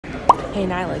Hey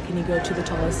Nyla, can you go to the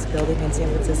tallest building in San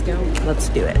Francisco? Let's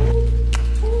do it.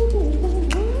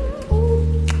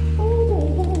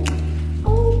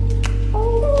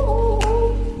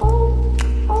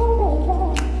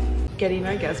 Getting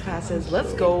our guest passes.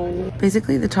 Let's go.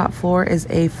 Basically, the top floor is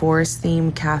a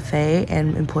forest-themed cafe,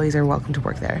 and employees are welcome to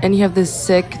work there. And you have this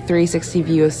sick 360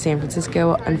 view of San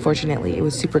Francisco. Unfortunately, it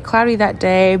was super cloudy that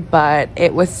day, but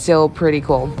it was still pretty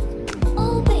cool.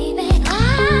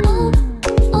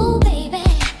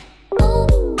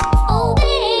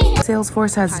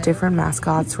 Salesforce has different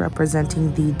mascots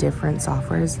representing the different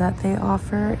softwares that they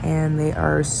offer, and they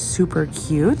are super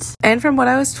cute. And from what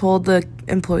I was told, the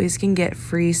employees can get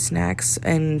free snacks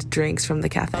and drinks from the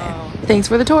cafe. Thanks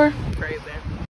for the tour. Great.